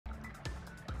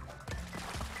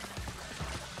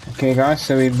Okay guys,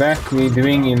 so we're back. We're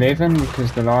doing 11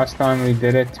 because the last time we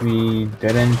did it we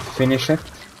didn't finish it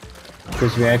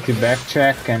because we had to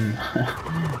backtrack, and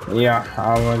yeah,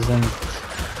 I wasn't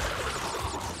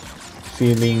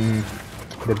feeling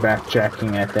the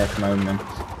backtracking at that moment.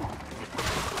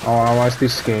 Oh, I was too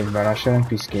scared, but I shouldn't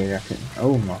be scared.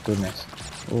 Oh my goodness.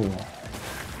 Oh.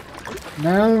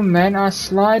 No man, I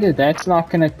slided. That's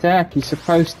like an attack. He's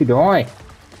supposed to die.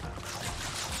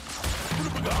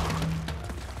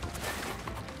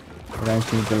 I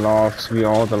don't need the laughs, we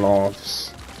are the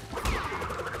laughs.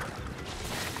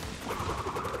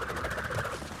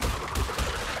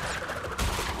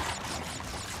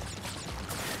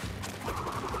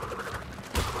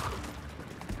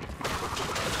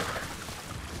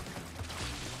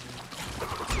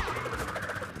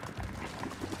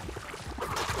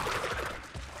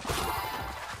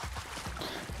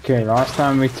 Okay, last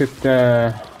time we took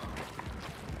the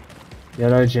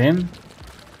yellow gem.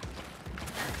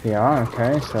 Yeah,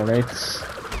 okay, so let's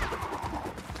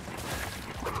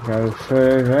go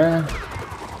further.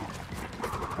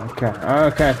 Okay,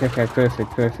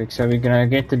 perfect. So we're gonna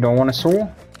get the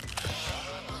dinosaur.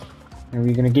 And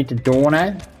we're gonna get the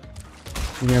dono.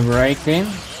 We're gonna break them.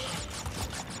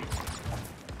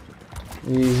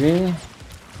 Easy.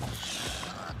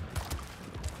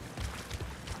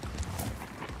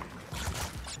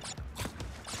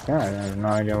 Okay, I have no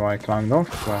idea why I climbed off,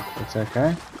 but it's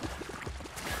okay.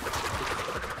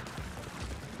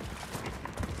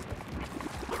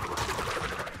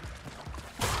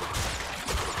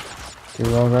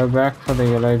 We'll go back for the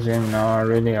yellow gem now. I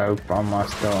really hope I'm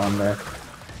still on the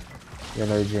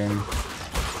yellow gem.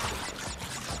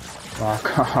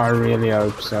 Like, I really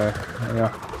hope so.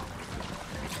 Yeah.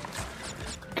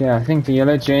 Okay, I think the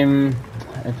yellow gem,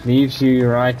 it leaves you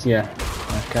right here.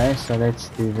 Okay, so let's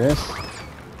do this.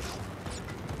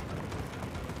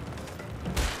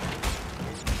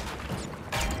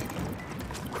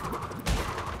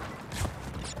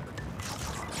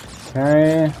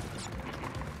 Okay.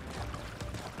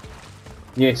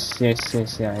 Yes, yeah,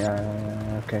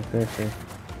 okay, perfect.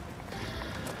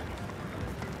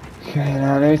 Okay,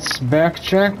 now let's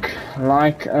backtrack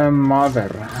like a mother,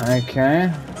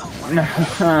 okay?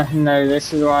 No,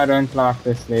 this is why I don't like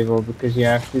this level, because you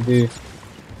have to do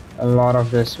a lot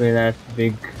of this with that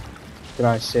big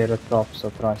triceratops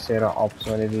or triceratops,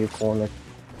 whatever you call it,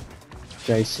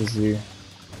 chases you.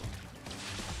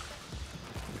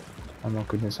 Oh my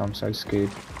goodness, I'm so scared.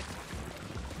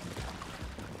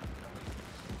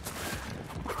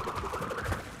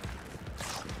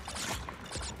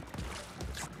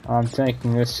 I'm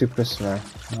taking this super slow,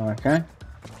 okay?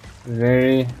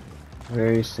 Very,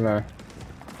 very slow.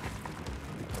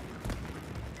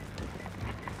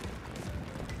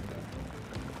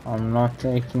 I'm not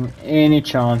taking any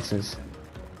chances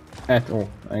at all,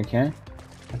 okay?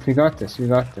 But we got this,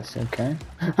 okay?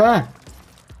 Ah!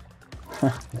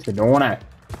 It's the dono.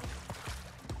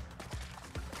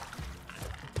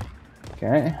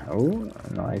 Okay, oh,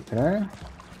 nitro.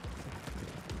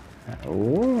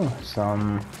 Oh,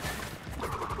 some...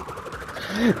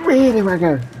 Where do I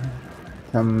go?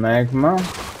 Some magma.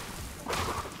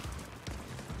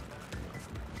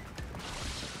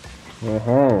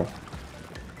 Whoa.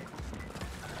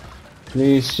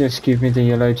 Please just give me the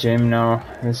yellow gem now.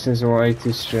 This is way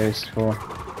too stressful.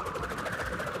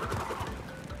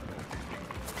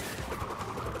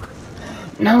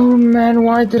 No man,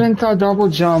 why didn't I double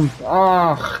jump?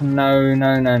 Oh, no,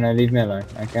 leave me alone,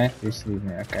 okay? Just leave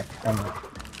me, okay, come on.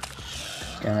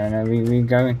 Okay, no, we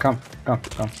going, come,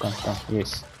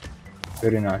 yes.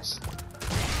 Very nice.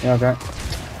 Yeah, okay.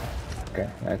 Okay,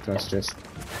 that was just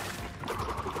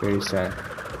very sad.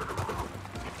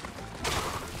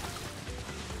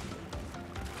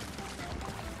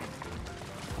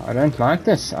 I don't like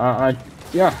this,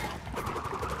 yeah.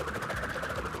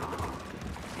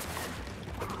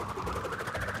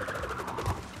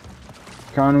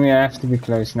 Can't we have to be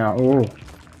close now? Oh,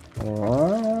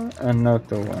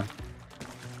 another one.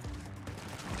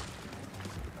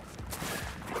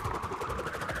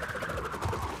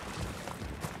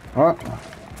 Oh.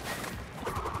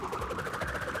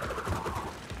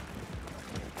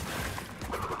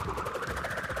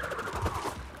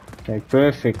 Okay,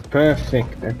 perfect.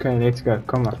 Okay, let's go.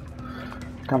 Come on,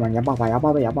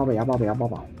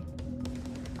 yababa.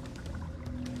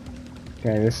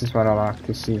 Okay, this is what I like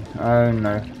to see. Oh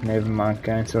no, never mind,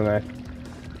 cancel that.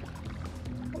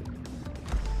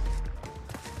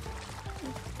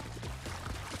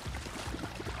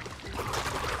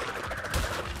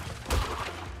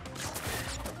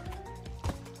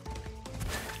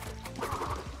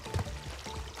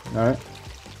 No.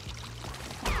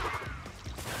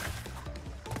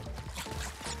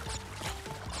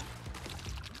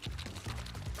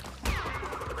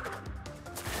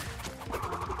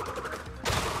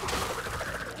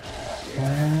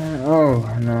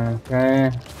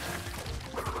 Okay.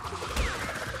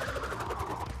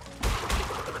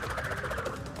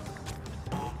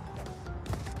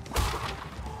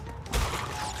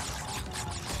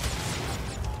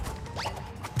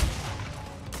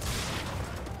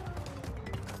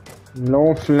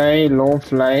 Lovely,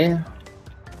 lovely.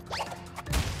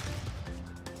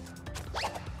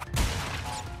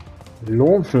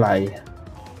 Lovely.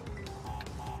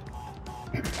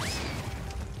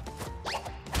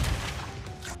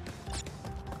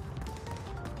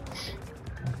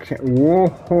 Okay.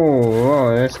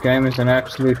 Whoa, this game is an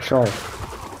absolute troll.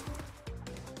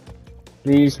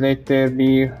 Please let there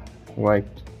be. Wait.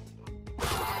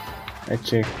 A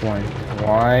checkpoint.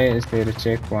 Why is there a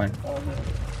checkpoint?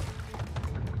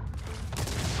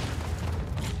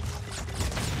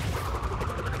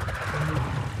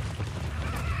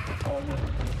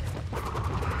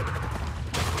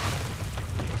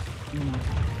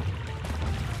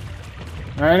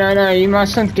 No, you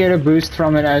mustn't get a boost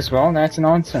from it as well. That's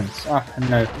nonsense. Ah,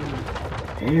 no.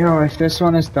 Yo, if this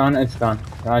one is done, it's done.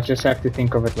 I just have to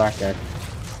think of it like that.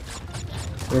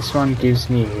 This one gives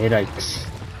me headaches.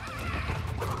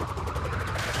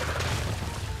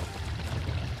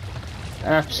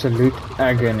 Absolute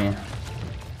agony.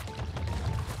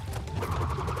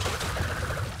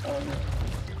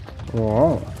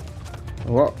 Whoa.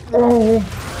 Whoa. Oh!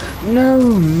 No,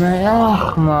 man.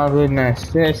 Oh, my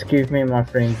goodness. Just give me my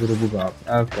friend to the book up.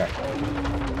 Okay.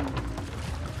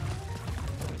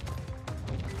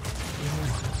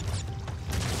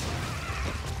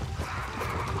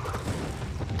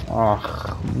 Oh.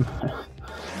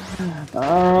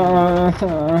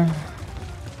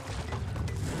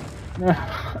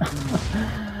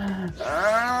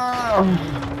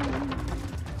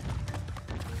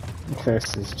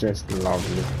 This is just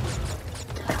lovely.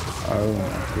 Oh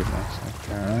my goodness,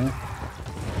 okay.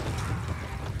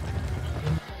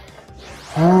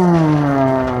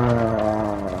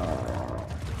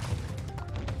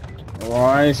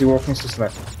 Why is he walking so slow?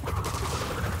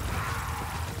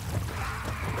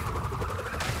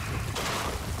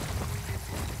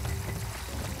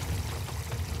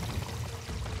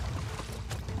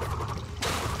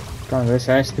 God, this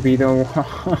has to be the one.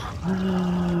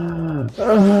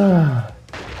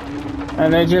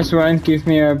 And they just won't give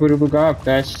me a Burubug up.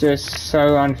 That's just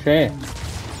so unfair.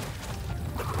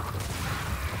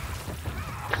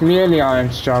 Clearly I am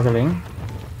struggling.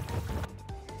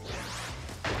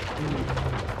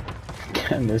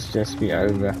 Can this just be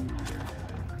over?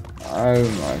 Oh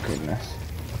my goodness.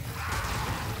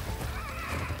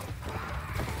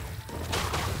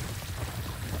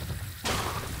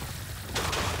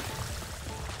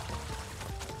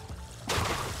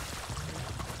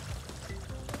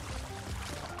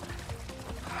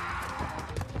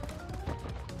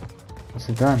 Is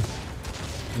it done?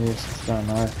 Yes, it's done.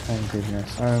 Oh, thank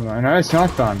goodness. Oh my, no, it's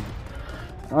not done.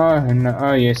 Oh no,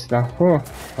 oh yes, the oh,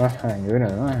 thank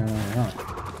goodness.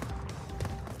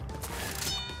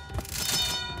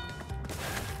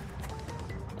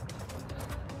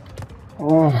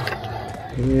 Oh,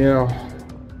 yeah.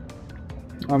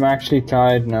 I'm actually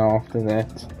tired now after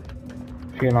that.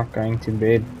 I feel like going to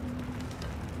bed.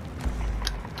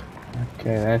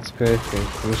 Okay, that's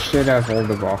perfect. We should have all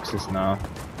the boxes now.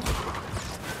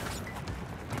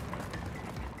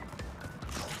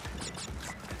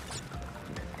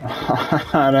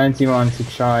 I don't even want to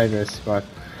try this, but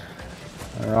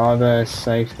rather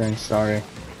safe than sorry.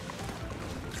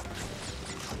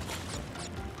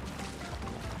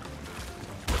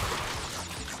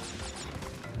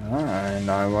 And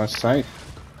I was safe.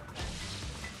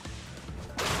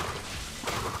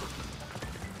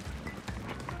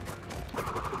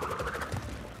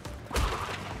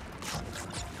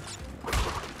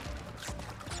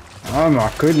 Oh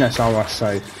my goodness, I was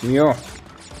safe. Yo.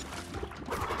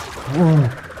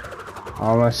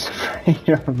 I was afraid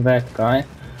of that guy.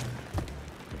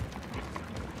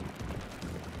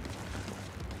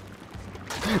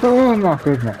 Oh my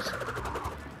goodness.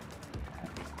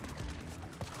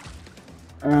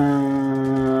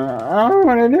 I don't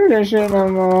want to do this shit no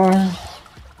more.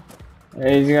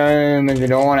 He's going with the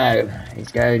door now.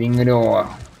 He's going the door.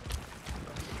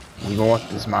 He got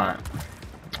this man.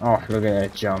 Oh, look at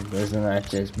that jump. Isn't that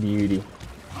just beauty?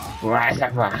 What's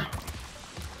that for?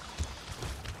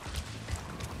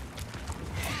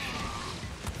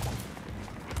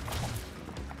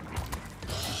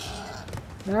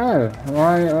 No,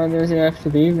 why does he have to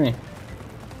leave me?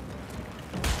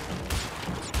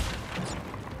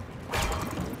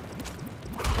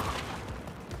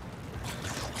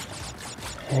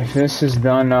 If this is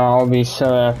done, I'll be so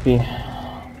happy.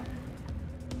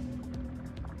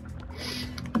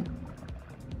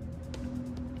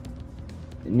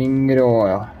 Linger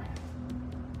oil.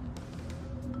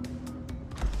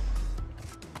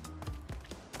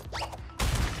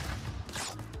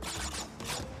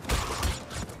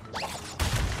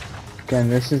 Okay,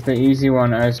 this is the easy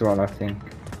one as well, I think.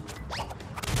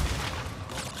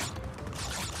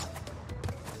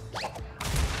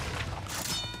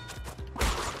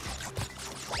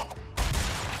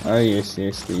 Oh yes,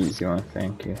 yes, the easy one,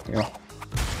 thank you. Yeah.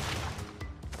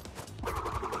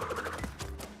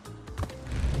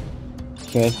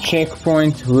 Okay,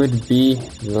 checkpoint would be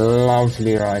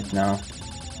lovely right now.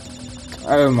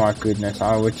 Oh my goodness,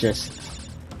 I would just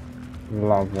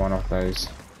love one of those.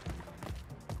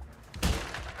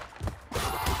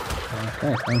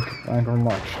 Okay, thank you very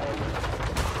much.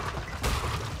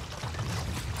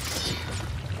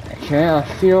 Okay, I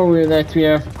feel that we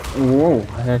have,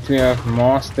 that we have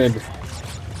mastered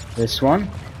this one.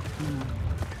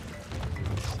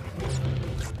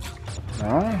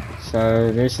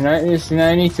 So there's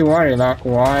no need to worry. Like,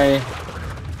 why?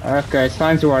 Okay, it's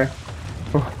time to worry.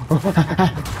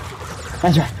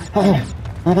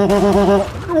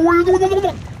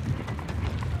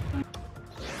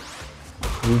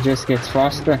 He just gets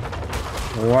faster.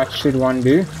 What should one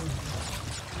do?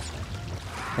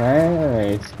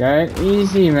 Okay, let's go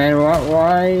easy, man.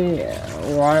 Why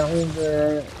all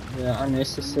the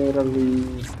unnecessary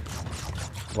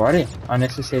worry?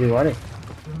 Unnecessary worry.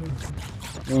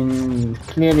 I mean,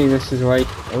 clearly this is why.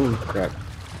 Oh crap!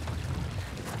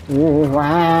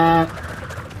 Oh,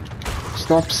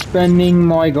 stop spinning,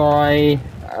 my guy.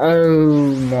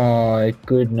 Oh my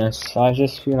goodness! I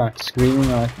just feel like screaming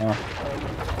right now.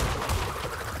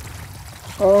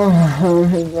 Oh,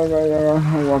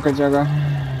 waka jaga.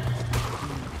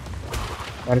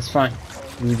 But it's fine.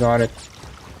 We got it.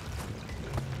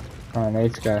 Alright,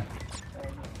 let's go.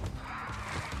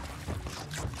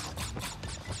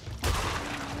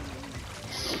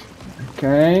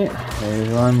 Okay, there's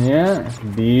one here.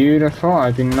 Beautiful.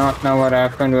 I do not know what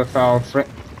happened with our friend.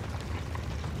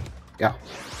 Yeah.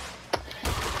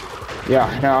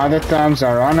 Yeah, the other times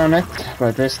I run on it,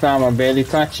 but this time I barely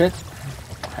touch it.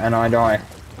 And I die.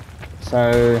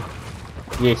 So,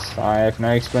 yes, I have no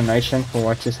explanation for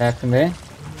what just happened there.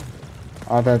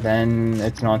 Other than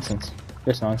it's nonsense.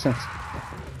 Just nonsense.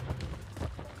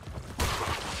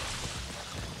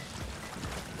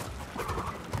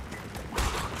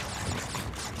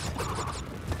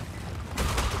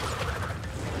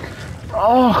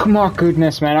 Oh my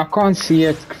goodness, man, I can't see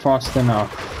it fast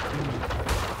enough.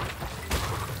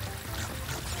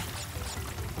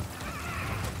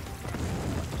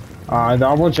 I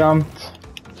double jumped.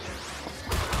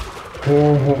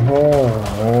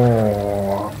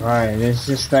 Right, let's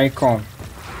just stay calm.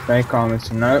 Stay calm,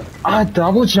 it's no. I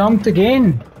double jumped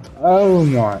again! Oh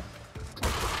my.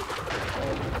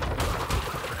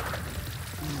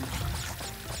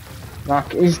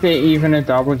 Like, is there even a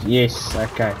double? Yes,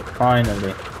 okay,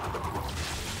 finally.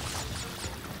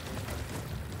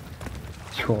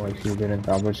 Sure, if you did a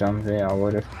double jump there, I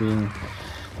would have been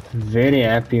very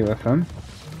happy with him.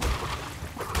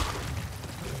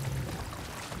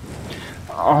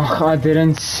 Oh, I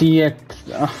didn't see it.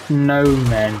 Oh, no,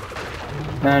 man.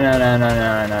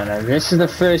 No. This is the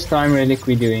first time relic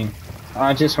we're doing.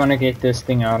 I just want to get this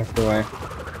thing out of the way.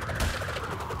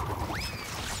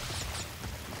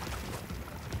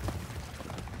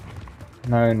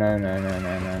 No.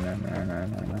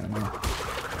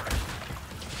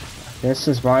 This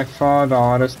is by far the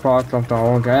hardest part of the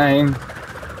whole game.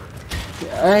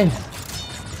 Hey.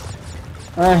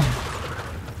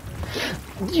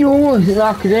 Yo,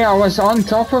 like there, I was on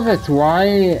top of it.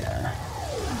 Why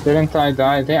didn't I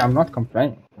die there? I'm not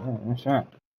complaining. Oh, sure.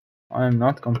 I am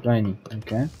not complaining,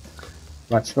 okay?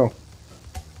 But still,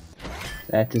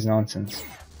 that is nonsense.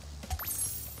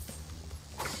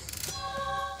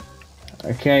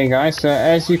 Okay, guys, so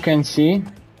as you can see,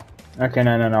 okay,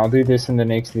 no, I'll do this in the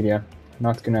next video.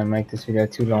 Not gonna make this video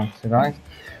too long. So, guys,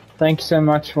 thank you so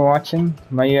much for watching.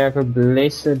 May you have a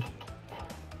blessed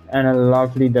and a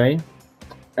lovely day.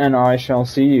 And I shall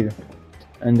see you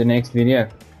in the next video.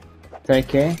 Take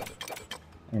care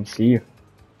and see you.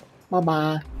 Bye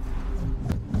bye.